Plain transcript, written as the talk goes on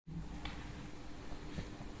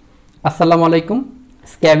আসসালামু আলাইকুম।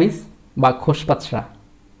 স্ক্যাবিস বা খোসপাচড়া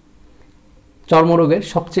চর্মরোগের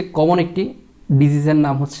সবচেয়ে কমন একটি ডিজিজের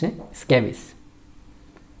নাম হচ্ছে স্ক্যাবিস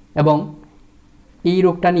এবং এই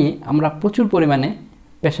রোগটা নিয়ে আমরা প্রচুর পরিমাণে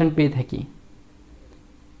পেশেন্ট পেয়ে থাকি।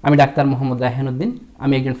 আমি ডাক্তার মোহাম্মদ রায়হান উদ্দিন,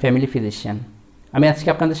 আমি একজন ফ্যামিলি ফিজিশিয়ান। আমি আজকে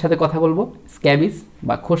আপনাদের সাথে কথা বলবো স্ক্যাবিস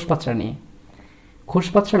বা খোসপাচড়া নিয়ে।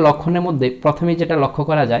 খোসপাচড়ার লক্ষণের মধ্যে প্রথমেই যেটা লক্ষ্য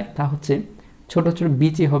করা যায় তা হচ্ছে ছোট ছোট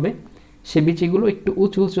বিচি হবে, সে বিচিগুলো একটু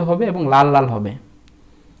উঁচু উঁচু হবে এবং লাল লাল হবে,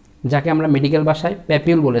 যাকে আমরা মেডিকেল ভাষায়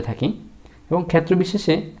প্যাপিউল বলে থাকি এবং ক্ষেত্র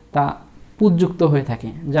বিশেষে তা পুঁজযুক্ত হয়ে থাকে,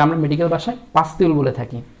 যা আমরা মেডিকেল ভাষায় পাস্তিউল বলে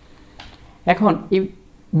থাকি। এখন এই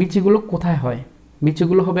বিচিগুলো কোথায় হয়?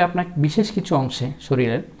 বিচিগুলো হবে আপনার বিশেষ কিছু অংশে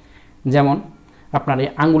শরীরের, যেমন আপনার এই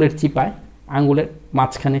আঙ্গুলের চিপায়, আঙ্গুলের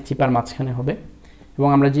মাঝখানে, চিপার মাঝখানে হবে, এবং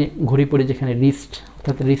আমরা যে ঘড়ি পরি যেখানে রিস্ট,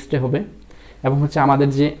 অর্থাৎ রিস্টে হবে, এবং হচ্ছে আমাদের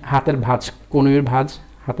যে হাতের ভাঁজ, কনুইয়ের ভাঁজ,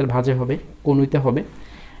 হাতের ভাঁজে হবে, কনুইতে হবে,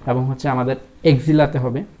 এবং হচ্ছে আমাদের এক্সিলাতে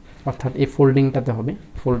হবে, অর্থাৎ এই ফোল্ডিংটাতে হবে,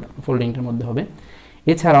 ফোল্ডিংটার মধ্যে হবে।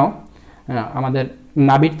 এছাড়াও আমাদের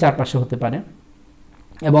নাভির চারপাশে হতে পারে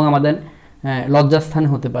এবং আমাদের লজ্জাস্থানে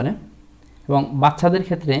হতে পারে, এবং বাচ্চাদের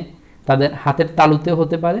ক্ষেত্রে তাদের হাতের তালুতেও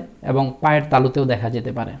হতে পারে এবং পায়ের তালুতেও দেখা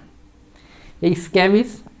যেতে পারে। এই স্ক্যাবিস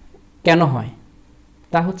কেন হয়?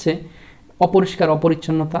 তা হচ্ছে অপরিষ্কার,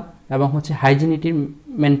 অপরিচ্ছন্নতা এবং হচ্ছে হাইজিনিটি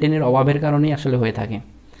মেনটেনের অভাবের কারণেই আসলে হয়ে থাকে,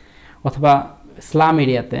 অথবা স্লাম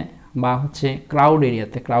এরিয়াতে বা হচ্ছে ক্রাউড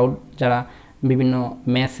এরিয়াতে, ক্রাউড যারা বিভিন্ন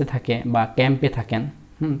মেসে থাকে বা ক্যাম্পে থাকেন,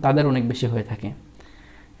 তাদের অনেক বেশি হয়ে থাকে।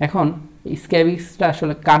 এখন স্ক্যাবিসটা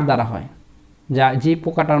আসলে কার দ্বারা হয়? যে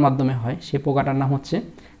পোকাটার মাধ্যমে হয় সেই পোকাটার নাম হচ্ছে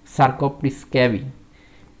সার্কোপ্টিস স্ক্যাবি।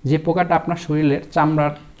 যে পোকাটা আপনার শরীরের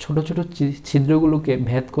চামড়ার ছোট ছোট ছিদ্রগুলোকে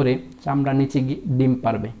ভেদ করে চামড়ার নিচে ডিম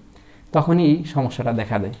পারবে, তখনই এই সমস্যাটা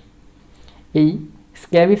দেখা দেয়। এই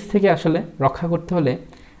স্ক্যাবিস থেকে আসলে রক্ষা করতে হলে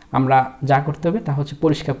আমরা যা করতে হবে তা হচ্ছে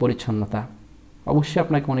পরিষ্কার পরিচ্ছন্নতা। অবশ্যই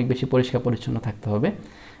আপনাকে অনেক বেশি পরিষ্কার পরিচ্ছন্ন থাকতে হবে,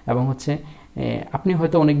 এবং হচ্ছে আপনি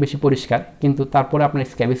হয়তো অনেক বেশি পরিষ্কার, কিন্তু তারপরে আপনার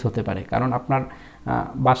স্ক্যাবিস হতে পারে, কারণ আপনার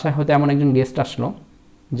বাসায় হয়তো এমন একজন গেস্ট আসলো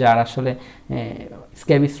যার আসলে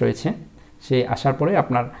স্ক্যাবিস রয়েছে। সে আসার পরে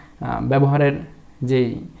আপনার ব্যবহারের যেই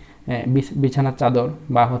বিছানার চাদর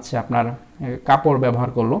বা হচ্ছে আপনার কাপড় ব্যবহার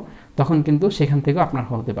করলো, তখন কিন্তু সেখান থেকেও আপনার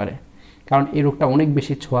হতে পারে, কারণ এই রোগটা অনেক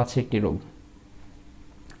বেশি ছোঁয়াচে একটি রোগ।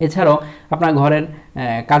 এছাড়াও আপনার ঘরের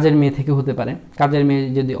কাজের মেয়ে থেকে হতে পারে। কাজের মেয়ে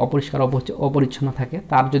যদি অপরিষ্কার, অপরিচ্ছন্ন থাকে,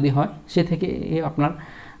 তার যদি হয়, সে থেকে আপনার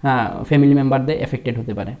ফ্যামিলি মেম্বারদের এফেক্টেড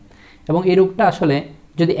হতে পারে। এবং এই রোগটা আসলে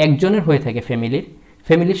যদি একজনের হয়ে থাকে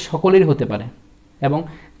ফ্যামিলির সকলের হতে পারে, এবং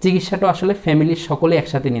চিকিৎসাটা আসলে ফ্যামিলির সকলে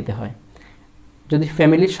একসাথে নিতে হয়। যদি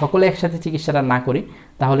ফ্যামিলির সকলে একসাথে চিকিৎসাটা না করি,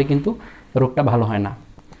 তাহলে কিন্তু রোগটা ভালো হয় না।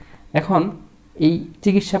 এখন এই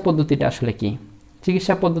চিকিৎসা পদ্ধতিটা আসলে কি?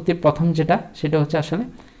 চিকিৎসা পদ্ধতির প্রথম সেটা হচ্ছে আসলে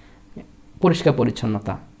পরিষ্কার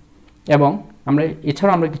পরিচ্ছন্নতা, এবং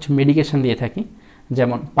এছাড়াও আমরা কিছু মেডিকেশন দিয়ে থাকি,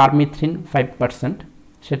 যেমন পারমিথ্রিন 5%,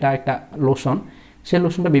 সেটা একটা লোশন। সেই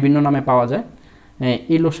লোশনটা বিভিন্ন নামে পাওয়া যায়।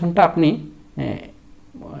 এই লোশনটা আপনি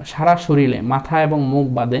সারা শরীরে, মাথা এবং মুখ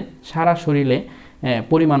বাদে সারা শরীরে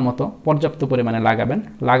পরিমাণ মতো, পর্যাপ্ত পরিমাণে লাগাবেন।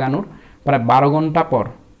 লাগানোর প্রায় 12 ঘন্টা পর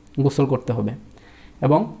গোসল করতে হবে,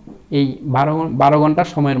 এবং এই 12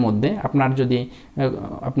 ঘন্টার সময়ের মধ্যে যদি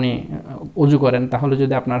আপনি অজু করেন, তাহলে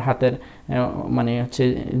যদি আপনার হাতের হচ্ছে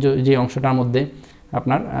যে অংশটার মধ্যে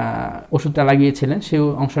আপনার ওষুধটা লাগিয়েছিলেন, সেই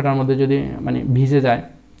অংশটার মধ্যে যদি ভিজে যায়,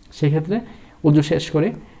 সেক্ষেত্রে অজু শেষ করে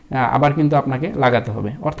আবার কিন্তু আপনাকে লাগাতে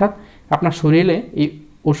হবে। অর্থাৎ আপনার শরীরে এই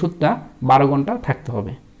ওষুধটা 12 ঘন্টা থাকতে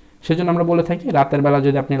হবে। সেজন্য আমরা বলে থাকি, রাতের বেলা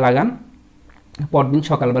যদি আপনি লাগান, পরদিন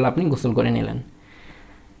সকালবেলা আপনি গোসল করে নিলেন।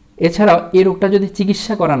 এছাড়াও এই রোগটা যদি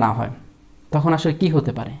চিকিৎসা করা না হয়, তখন আসলে কি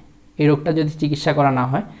হতে পারে? এই রোগটা যদি চিকিৎসা করা না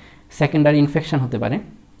হয়, সেকেন্ডারি ইনফেকশন হতে পারে।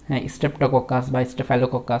 স্ট্রেপ্টোকক্কাস বা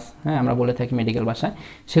স্টেফাইলোকক্কাস, আমরা বলে থাকি মেডিকেল ভাষায়,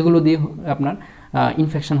 সেগুলো দিয়ে আপনার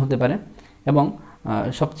ইনফেকশন হতে পারে। এবং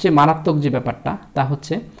সবচেয়ে মারাত্মক যে ব্যাপারটা, তা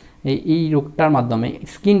হচ্ছে এই রোগটার মাধ্যমে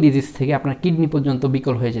স্কিন ডিজিজ থেকে আপনার কিডনি পর্যন্ত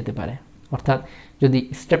বিকল হয়ে যেতে পারে। অর্থাৎ যদি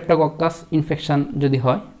স্ট্রেপ্টোকক্কাস ইনফেকশন যদি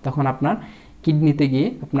হয়, তখন আপনার কিডনিতে গিয়ে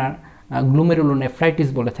আপনার গ্লুমেরুলোনেফ্রাইটিস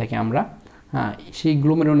বলে থাকি আমরা, সেই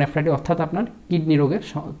গ্লুমেরুলোনেফ্রাইটিস, অর্থাৎ আপনার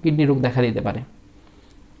কিডনি রোগ দেখা দিতে পারে।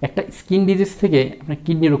 একটা স্কিন ডিজিজ থেকে আপনার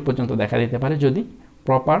কিডনি রোগ পর্যন্ত দেখা দিতে পারে যদি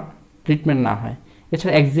প্রপার ট্রিটমেন্ট না হয়।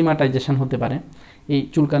 এছাড়া এক্সিমাটাইজেশন হতে পারে। এই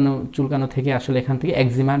চুলকানো থেকে আসলে এখান থেকে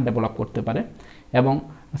এক্সিমা ডেভেলপ করতে পারে, এবং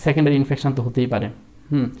সেকেন্ডারি ইনফেকশন তো হতেই পারে।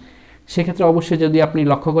 সেক্ষেত্রে অবশ্যই যদি আপনি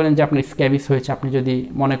লক্ষ্য করেন যে আপনার স্ক্যাবিস হয়েছে, আপনি যদি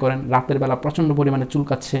মনে করেন রাতের বেলা প্রচণ্ড পরিমাণে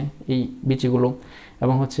চুলকাচ্ছে এই বিচিগুলো,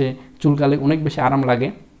 এবং হচ্ছে চুলকালে অনেক বেশি আরাম লাগে,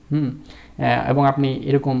 এবং আপনি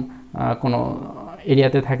এরকম কোনো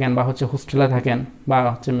এরিয়াতে থাকেন, বা হচ্ছে হোস্টেলে থাকেন, বা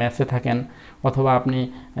হচ্ছে মেসে থাকেন, অথবা আপনি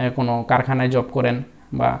কোনো কারখানায় জব করেন,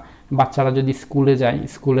 বা বাচ্চারা যদি স্কুলে যায়,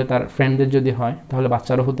 স্কুলে তার ফ্রেন্ডদের যদি হয়, তাহলে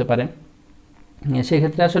বাচ্চারও হতে পারে।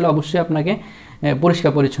 সেক্ষেত্রে আসলে অবশ্যই আপনাকে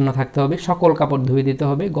পরিষ্কার পরিচ্ছন্ন থাকতে হবে, সকল কাপড় ধুয়ে দিতে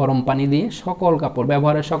হবে, গরম পানি দিয়ে সকল কাপড়,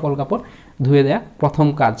 ব্যবহারের সকল কাপড় ধুয়ে দেওয়া প্রথম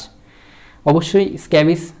কাজ। অবশ্যই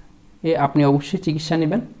স্ক্যাবিস আপনি অবশ্যই চিকিৎসা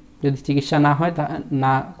নেবেন। যদি চিকিৎসা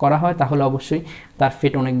না করা হয় তাহলে অবশ্যই তার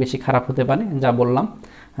ফেট অনেক বেশি খারাপ হতে পারে, যা বললাম।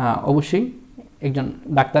 অবশ্যই একজন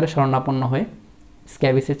ডাক্তারের শরণাপন্ন হয়ে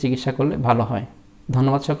স্ক্যাবিসের চিকিৎসা করলে ভালো হয়।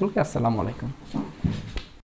 ধন্যবাদ সকলকে। আসসালামু আলাইকুম।